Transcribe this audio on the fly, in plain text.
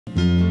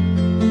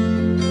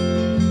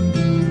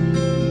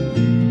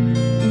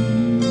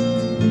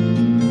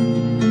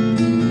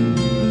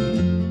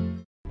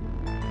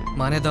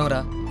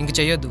మానేద్దాంరా, ఇంక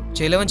చెయ్యొద్దు,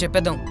 చేయలేమని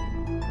చెప్పేద్దాం.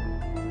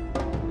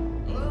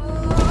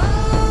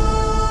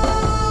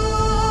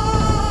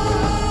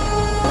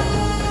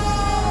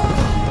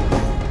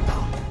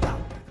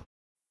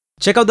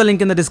 Check out the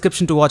link in the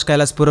description to watch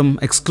Kailaspuram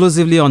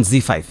exclusively on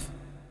Z5.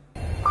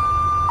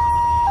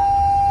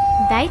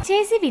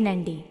 దయచేసి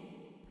వినండి.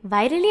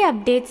 వైరలీ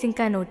అప్డేట్స్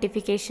ఇంకా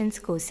నోటిఫికేషన్స్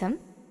కోసం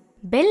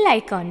బెల్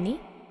ఐకాన్ని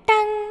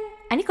టంగ్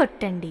అని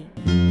కొట్టండి.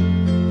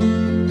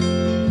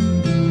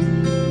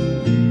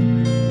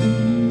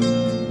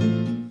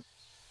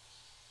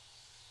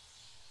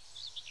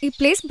 ఈ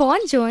ప్లేస్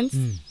బాగుంది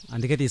జోన్స్.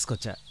 అందుకే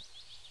తీసుకొచ్చా.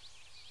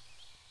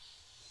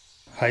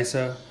 Hi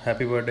sir,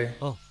 happy birthday.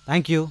 Oh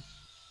thank you.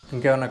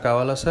 ఇంకేమన్నా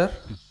కావాలా sir?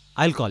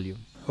 I'll call you.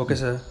 Okay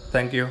sir,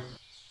 thank you.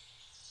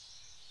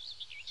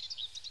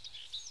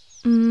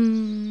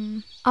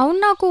 అవును,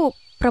 నాకు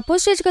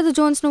ప్రపోజ్ చేయొచ్చు కదా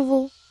జోన్స్. నువ్వు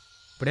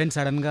ఇప్పుడేంటి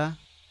సడన్గా?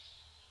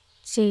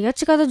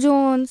 చేయొచ్చు కదా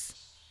జోన్స్.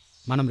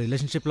 మనం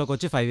రిలేషన్షిప్లోకి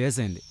వచ్చి 5 years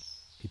అయింది,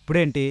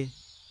 ఇప్పుడేంటి?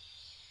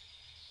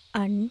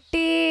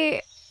 అంటే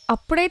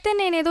అప్పుడైతే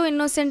నేనేదో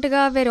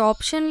ఇన్నోసెంట్గా వేరే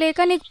ఆప్షన్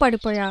లేక నీకు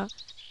పడిపోయా.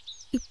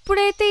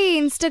 ఇప్పుడైతే ఈ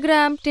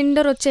ఇన్స్టాగ్రామ్,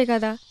 టిండర్ వచ్చాయి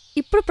కదా,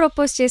 ఇప్పుడు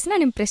ప్రపోజ్ చేసి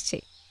నన్ను ఇంప్రెస్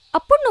చేయి,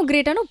 అప్పుడు నువ్వు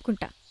గ్రేట్ అని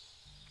ఒప్పుకుంటా.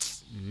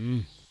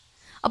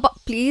 అబ్బా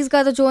ప్లీజ్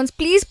కదా Jones,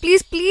 please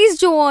please please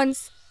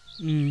Jones,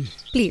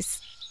 please.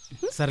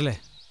 సరేలే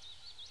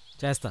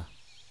చేస్తా.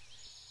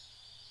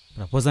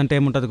 ప్రపోజ్ అంటే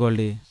ఏముంటుంది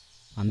గోల్డీ,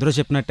 అందరూ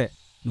చెప్పినట్టే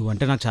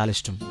నువ్వంటే నాకు చాలా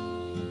ఇష్టం.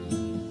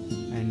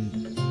 అండ్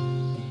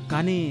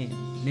కానీ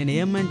నేను ఏ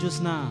అమ్మాయిని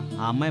చూసినా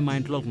ఆ అమ్మాయి మా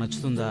ఇంట్లోకి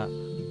నచ్చుతుందా,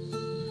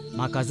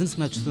 మా కజిన్స్కి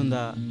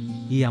నచ్చుతుందా,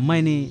 ఈ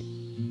అమ్మాయిని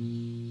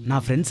నా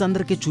ఫ్రెండ్స్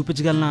అందరికీ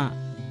చూపించగలనా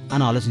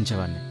అని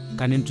ఆలోచించేవాడిని.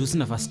 కానీ నేను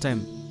చూసిన ఫస్ట్ టైం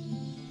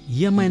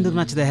ఈ అమ్మాయి ఎందుకు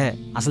నచ్చదే,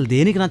 అసలు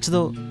దేనికి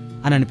నచ్చదో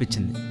అని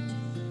అనిపించింది.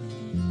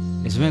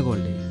 నిజమే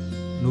గోల్డీ,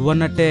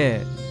 నువ్వన్నట్టే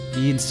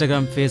ఈ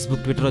ఇన్స్టాగ్రామ్,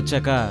 ఫేస్బుక్, ట్విట్టర్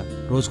వచ్చాక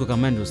రోజుకొక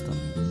అమ్మాయిని చూస్తాం.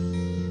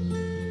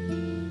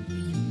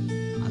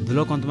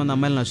 అందులో కొంతమంది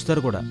అమ్మాయిలు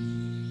నచ్చుతారు కూడా.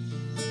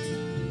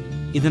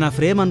 ఇది నా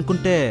ఫ్రేమ్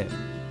అనుకుంటే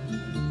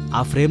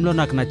ఆ ఫ్రేమ్లో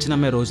నాకు నచ్చిన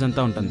అమ్మాయి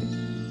రోజంతా ఉంటుంది,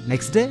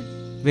 నెక్స్ట్ డే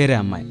వేరే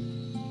అమ్మాయి.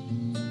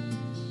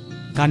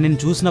 కానీ నేను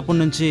చూసినప్పటి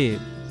నుంచి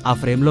ఆ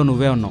ఫ్రేమ్లో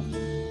నువ్వే ఉన్నావు,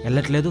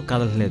 వెళ్ళట్లేదు,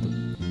 కదలట్లేదు.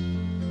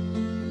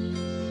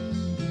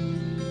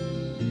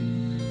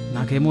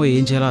 నాకేమో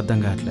ఏం చేయాలో అర్థం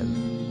కావట్లేదు.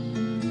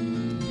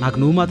 నాకు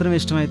నువ్వు మాత్రమే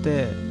ఇష్టమైతే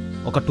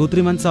ఒక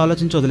 2-3 months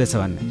ఆలోచించి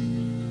వదిలేసేవాడిని.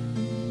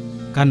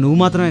 కానీ నువ్వు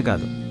మాత్రమే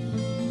కాదు,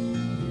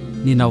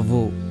 నీ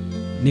నవ్వు,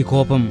 నీ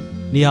కోపం,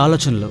 నీ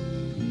ఆలోచనలు,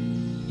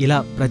 ఇలా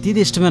ప్రతిదీ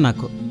ఇష్టమే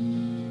నాకు.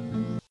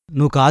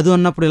 నువ్వు కాదు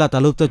అన్నప్పుడు ఇలా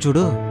తలుపుతో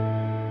చూడు,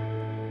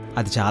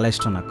 అది చాలా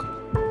ఇష్టం నాకు.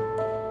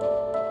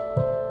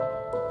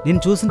 నేను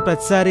చూసిన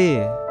ప్రతిసారి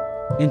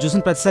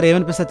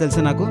ఏమనిపిస్తుంది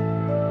తెలుసా నాకు?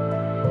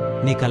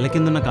 నీ కళ్ళ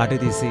కింద ఉన్న కాటు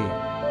తీసి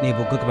నీ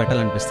బుగ్గకు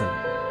పెట్టాలనిపిస్తుంది.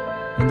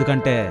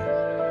 ఎందుకంటే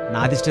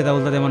నాదిష్టే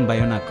తగులుతుందేమో అని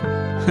భయం నాకు.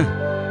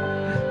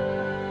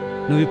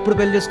 నువ్వు ఇప్పుడు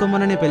పెళ్లి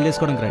చేసుకోమని నేను పెళ్లి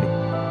చేసుకోవడానికి రెడీ.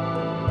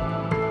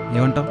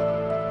 ఏమంటావు?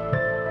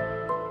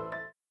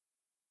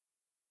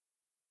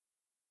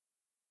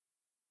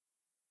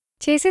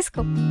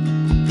 చేసేసుకో.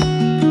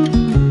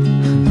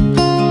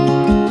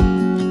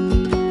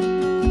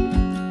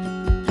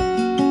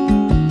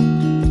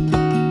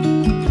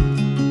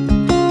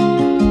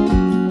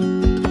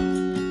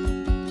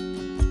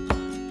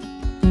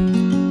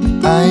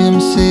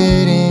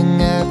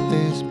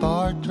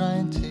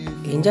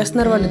 ఏం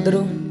చేస్తున్నారు వాళ్ళిద్దరూ?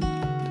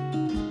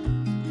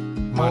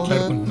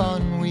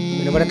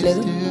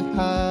 వినపడట్లేదు.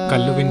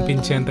 కళ్ళు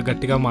వినిపించేంత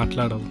గట్టిగా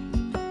మాట్లాడవు.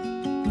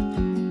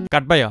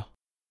 కట్ భయ్యా,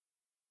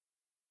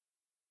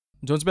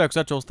 జోన్స్ బాయ్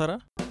ఒకసారి చూస్తారా?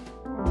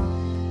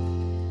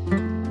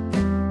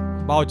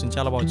 బాగా వచ్చింది,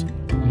 చాలా బాగా వచ్చింది.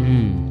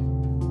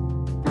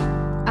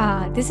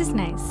 This is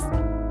nice.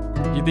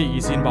 ఇది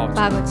ఈ సీన్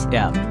బాగా వచ్చింది.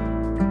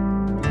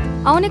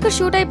 అవును, ఇక్కడ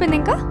షూట్ అయిపోయింది.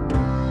 ఇంకా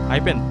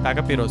అయిపోయింది,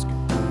 ప్యాకప్ ఈ రోజుకి.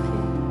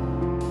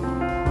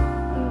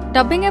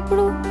 డబ్బింగ్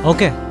ఎప్పుడు?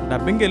 ఓకే,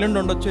 డబ్బింగ్ ఎల్లుండి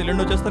ఉండొచ్చు.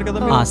 ఎల్లుండి వచ్చేస్తారు కదా?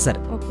 సరే,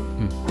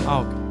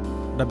 ఓకే.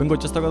 డబ్బింగ్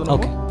వచ్చేస్తావు కదా?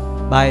 Okay,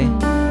 bye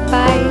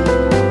bye.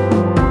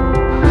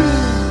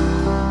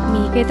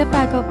 నీకైతే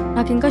ప్యాకప్,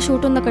 నాకు ఇంకా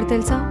షూట్ ఉంది అక్కడ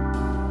తెలుసా.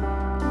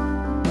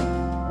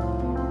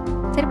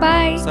 సరే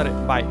బాయ్. సరే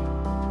బాయ్.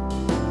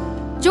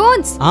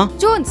 జోన్స్,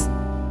 జోన్స్,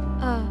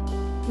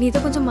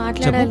 నీతో కొంచెం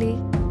మాట్లాడాలి.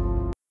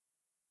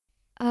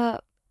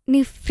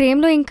 నీ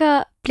ఫ్రేమ్లో ఇంకా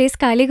ప్లేస్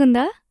ఖాళీగా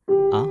ఉందా?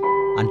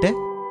 అంటే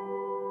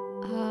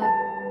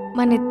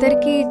మన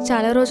ఇద్దరికి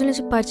చాలా రోజుల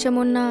నుంచి పరిచయం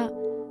ఉన్నా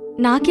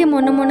నాకే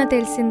మొన్న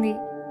తెలిసింది.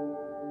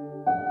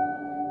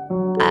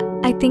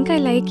 I think I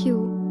like you.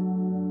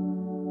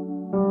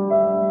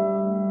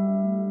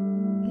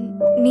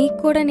 నీకు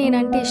కూడా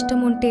నేనంటే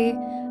ఇష్టం ఉంటే,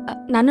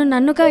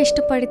 నన్నుగా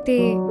ఇష్టపడితే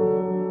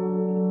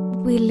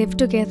we'll live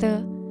together.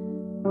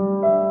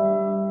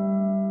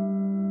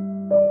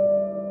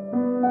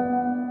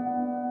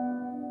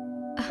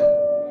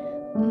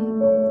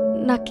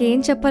 నాకేం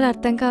చెప్పాలో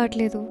అర్థం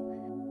కావట్లేదు,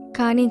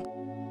 కానీ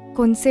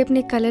కొంతసేపు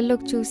నీ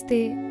కళ్ళల్లోకి చూస్తే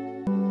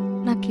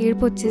నాకు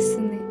ఏడుపు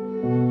వచ్చేస్తుంది.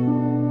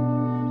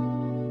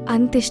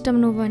 అంత ఇష్టం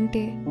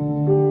నువ్వంటే.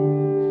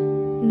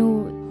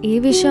 నువ్వు ఏ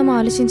విషయం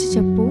ఆలోచించి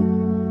చెప్పు.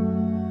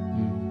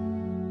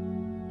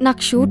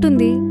 నాకు షూట్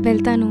ఉంది,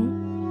 వెళ్తాను.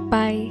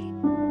 బాయ్.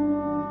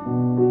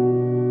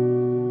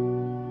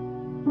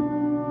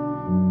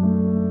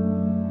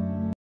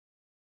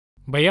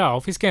 భయ్యా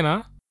ఆఫీస్కేనా?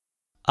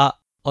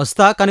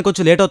 వస్తా, కానీ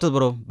కొంచెం లేట్ అవుతుంది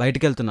బ్రో,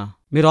 బయటికి వెళ్తున్నా.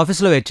 మీరు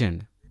ఆఫీస్లో వెయిట్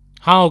చేయండి.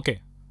 ఓకే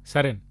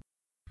సరే.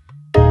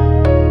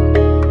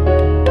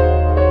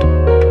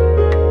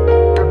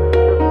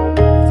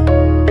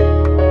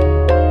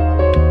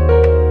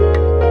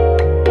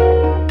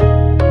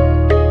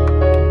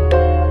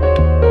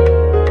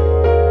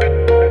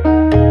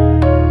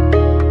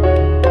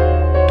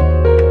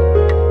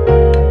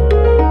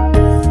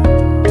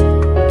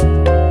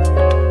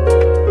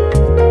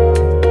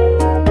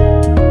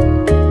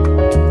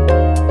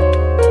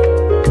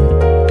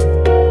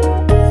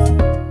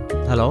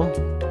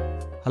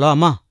 హలో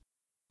అమ్మా,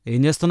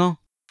 ఏం చేస్తున్నావు?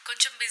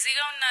 కొంచెం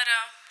బిజీగా ఉన్నారా?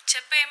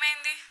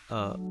 చెప్పేమైంది?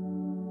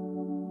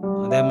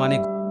 అదే అమ్మా,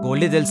 నీకు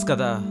గోల్డీ తెలుసు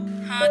కదా?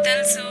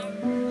 తెలుసు.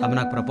 ఆమె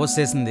నాకు ప్రపోజ్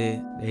చేసింది.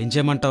 ఏం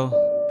చేయమంటావు?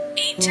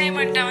 ఏం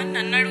చేయమంటావని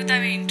నన్ను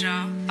అడుగుతావేంట్రా?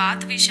 పాత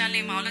విషయాలు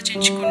ఏం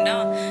ఆలోచించకుండా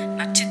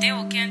నచ్చితే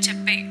ఓకే అని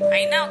చెప్పేయి.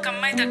 అయినా ఒక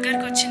అమ్మాయి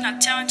దగ్గరకు వచ్చి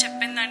నచ్చావని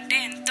చెప్పిందంటే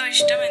ఎంతో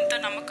ఇష్టం, ఎంతో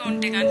నమ్మకం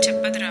ఉంటే కానీ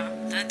చెప్పదురా.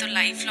 తనతో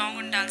లైఫ్ లాంగ్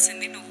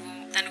ఉండాల్సింది నువ్వు.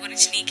 తన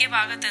గురించి నీకే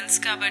బాగా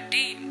తెలుసు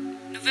కాబట్టి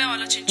నువ్వే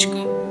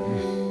ఆలోచించుకో.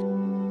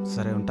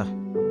 సరే ఉంటా.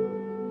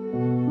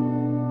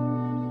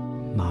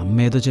 మా అమ్మ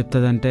ఏదో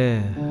చెప్తుందంటే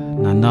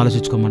నన్ను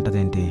ఆలోచించుకోమంటది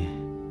ఏంటి?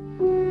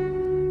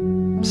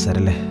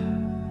 సరేలే,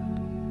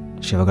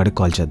 శివగాడికి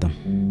కాల్ చేద్దాం.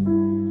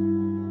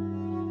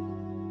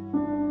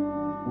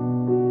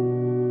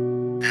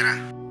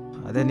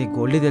 అదే నీ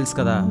గోల్డీ తెలుసు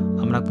కదా,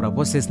 ఆమె నాకు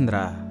ప్రపోజ్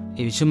చేసిందిరా.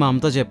 ఈ విషయం మా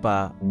అమ్మతో చెప్పా.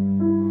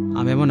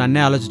 ఆమెమో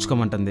నన్నే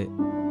ఆలోచించుకోమంటుంది.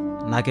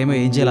 నాకేమో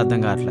ఏం చేయాలి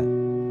అర్థం కావట్లే.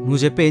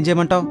 నువ్వు చెప్పి ఏం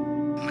చేయమంటావు?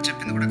 అమ్మ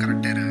చెప్పింది కూడా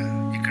కరెక్టేరా.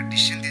 ఇక్కడ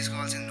డిసిషన్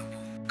తీసుకోవాల్సింది నువ్వు.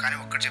 కానీ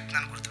ఒక్కటి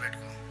చెప్తున్నాను,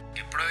 గుర్తుపెట్టుకో.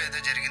 ఎప్పుడో ఏదో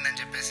జరిగిందని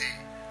చెప్పేసి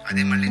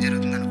అదే మళ్ళీ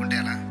జరుగుతుంది అనుకుంటే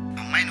ఎలా?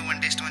 అమ్మాయి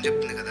నువ్వంటే ఇష్టం అని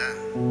చెప్తుంది కదా,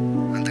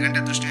 అంతకంటే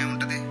అదృష్టం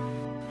ఏముంటుంది?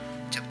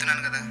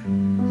 చెప్తున్నాను కదా,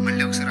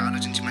 మళ్ళీ ఒకసారి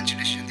ఆలోచించి మంచి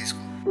డిసిషన్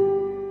తీసుకో.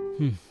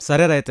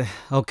 సరే అయితే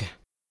ఓకే.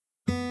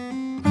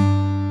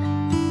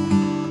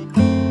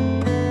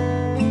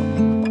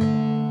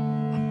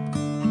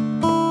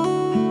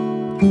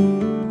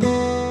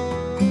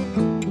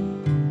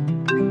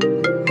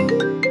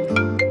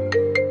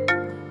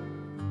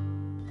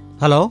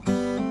 హలో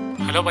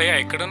హలో భయ్యా,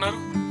 ఎక్కడున్నారు?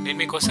 నేను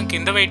మీకోసం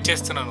కింద వెయిట్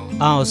చేస్తున్నాను.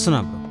 వస్తున్నా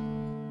bro.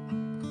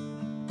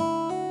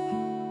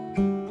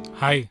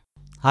 Hi.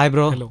 Hi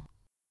bro. Hello.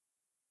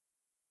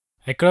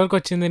 ఎక్కడి వరకు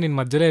వచ్చింది? నేను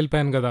మధ్యలో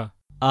వెళ్ళిపోయాను కదా.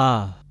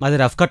 మాది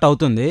రఫ్ కట్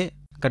అవుతుంది,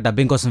 ఇక్కడ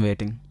డబ్బింగ్ కోసం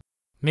వెయిటింగ్.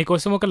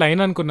 మీకోసం ఒక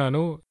లైన్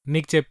అనుకున్నాను,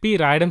 నీకు చెప్పి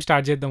రాయడం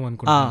స్టార్ట్ చేద్దాం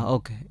అనుకున్నా.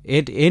 ఓకే.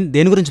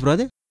 దేని గురించి బ్రో?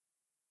 అది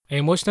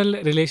ఎమోషనల్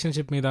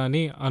రిలేషన్షిప్ మీద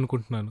అని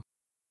అనుకుంటున్నాను.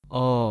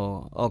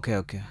 ఓకే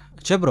ఓకే,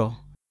 చెప్పు బ్రో.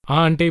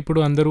 అంటే ఇప్పుడు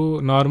అందరూ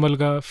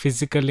నార్మల్గా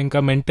ఫిజికల్ ఇంకా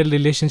మెంటల్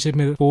రిలేషన్షిప్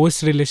మీద,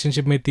 పోస్ట్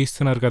రిలేషన్షిప్ మీద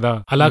తీస్తున్నారు కదా.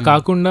 అలా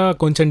కాకుండా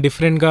కొంచెం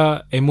డిఫరెంట్ గా,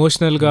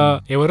 ఎమోషనల్ గా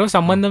ఎవరో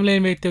సంబంధం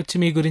లేని వ్యక్తి వచ్చి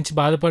మీ గురించి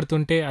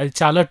బాధపడుతుంటే అది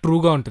చాలా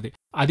ట్రూగా ఉంటుంది.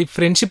 అది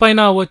ఫ్రెండ్షిప్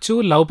అయినా అవ్వచ్చు,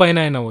 లవ్ పైన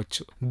అయినా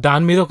అవ్వచ్చు.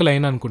 దాని మీద ఒక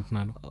లైన్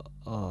అనుకుంటున్నాను.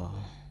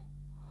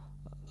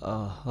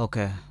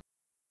 Okay,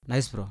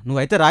 nice bro.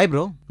 నువ్వైతే రాయి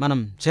బ్రో,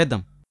 మనం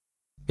చేద్దాం.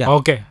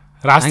 ఓకే,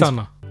 రాస్తా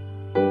అన్నా.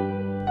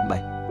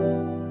 బాయ్.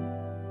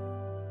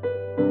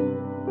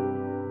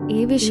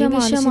 ఏ విషయం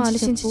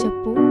ఆలోచించి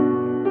చెప్పు.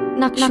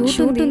 నాకు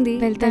షూట్ ఉంది,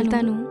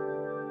 వెళ్తాను.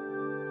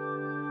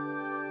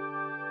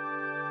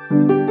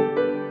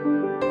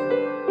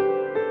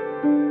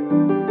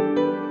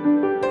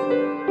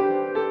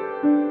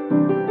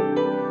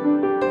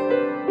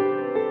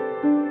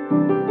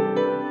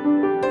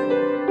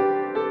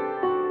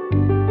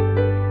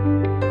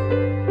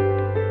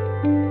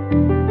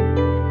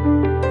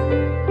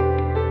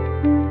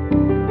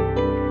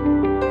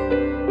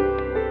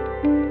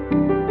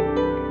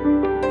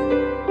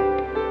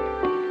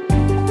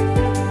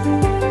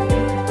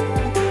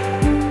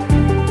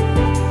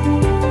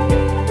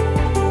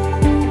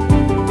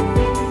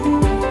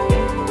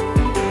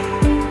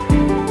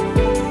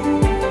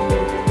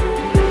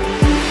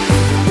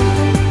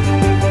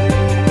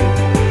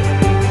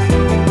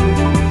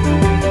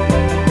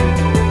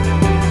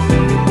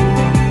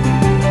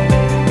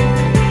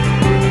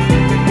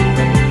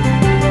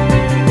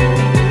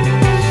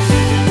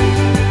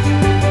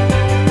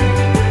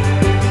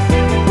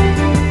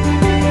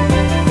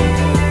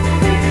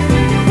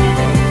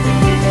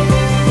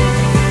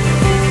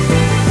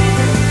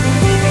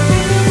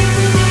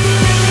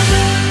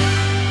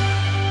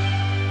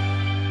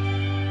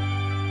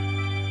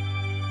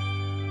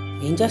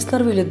 ఏం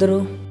చేస్తున్నారు వీళ్ళిద్దరూ?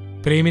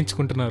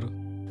 ప్రేమించుకుంటున్నారు.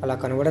 అలా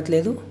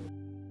కనబడట్లేదు.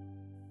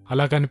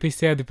 అలా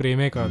కనిపిస్తే అది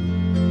ప్రేమే కాదు.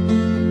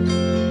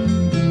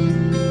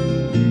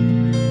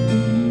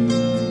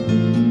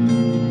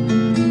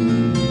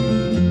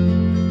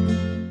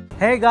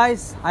 Hey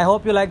guys, I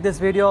hope you like this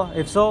video.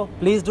 If so,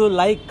 please do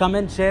like,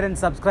 comment, share and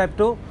subscribe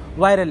to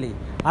Wirally.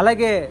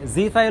 అలాగే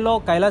Z5లో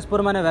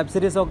కైలాసపురం అనే వెబ్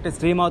సిరీస్ ఒకటి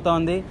స్ట్రీమ్ అవుతా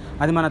ఉంది.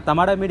 అది మన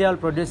తమాడా మీడియా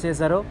వాళ్ళు ప్రొడ్యూస్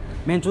చేశారు.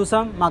 మేము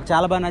చూసాం, మాకు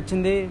చాలా బాగా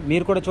నచ్చింది.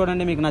 మీరు కూడా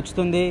చూడండి, మీకు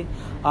నచ్చుతుంది.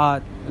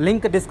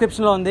 లింక్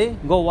డిస్క్రిప్షన్లో ఉంది.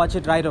 Go watch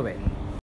it right away.